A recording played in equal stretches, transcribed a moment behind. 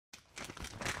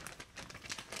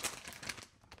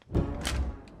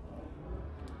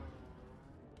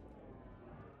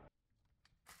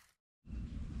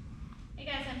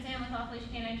Leash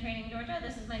K9 Training, Georgia.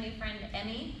 This is my new friend,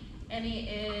 Emmey. Emmey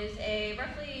is a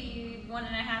roughly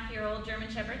 1.5-year-old German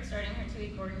Shepherd starting her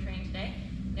 2-week board and train today.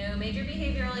 No major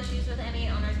behavioral issues with Emmey.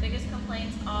 Owner's biggest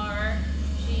complaints are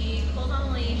she pulls on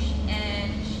the leash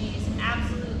and she's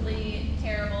absolutely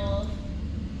terrible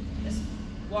just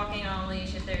walking on a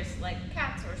leash if there's like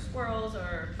cats or squirrels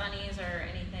or bunnies or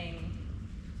anything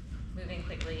moving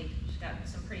quickly. She's got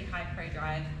some pretty high prey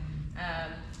drive.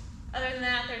 Other than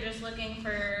that, they're just looking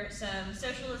for some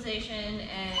socialization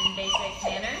and basic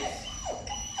manners.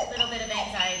 A little bit of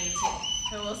anxiety too.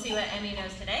 So we'll see what Emmey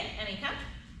knows today. Emmey, come.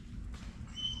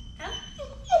 Come.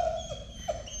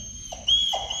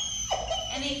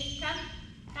 Emmey, come.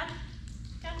 Come.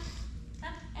 Come.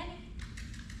 Come. Emmey.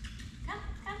 Come.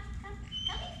 Come. Come.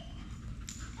 Come here.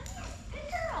 Come here. Good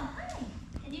girl. Hi.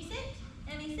 Can you sit?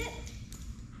 Emmey, sit.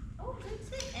 Oh, good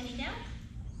sit. Emmey, down.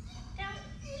 Down.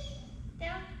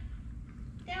 Down.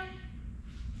 Down.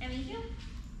 Emmey, heel.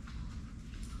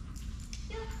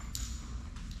 Heel.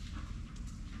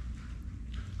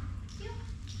 Heel.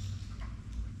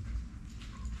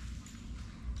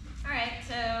 Alright,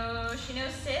 so she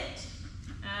knows sit.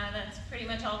 That's pretty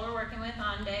much all we're working with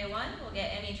on day 1. We'll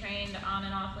get Emmey trained on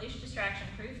and off leash, distraction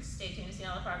proof. Stay tuned to see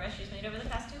all the progress she's made over the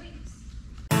past 2 weeks.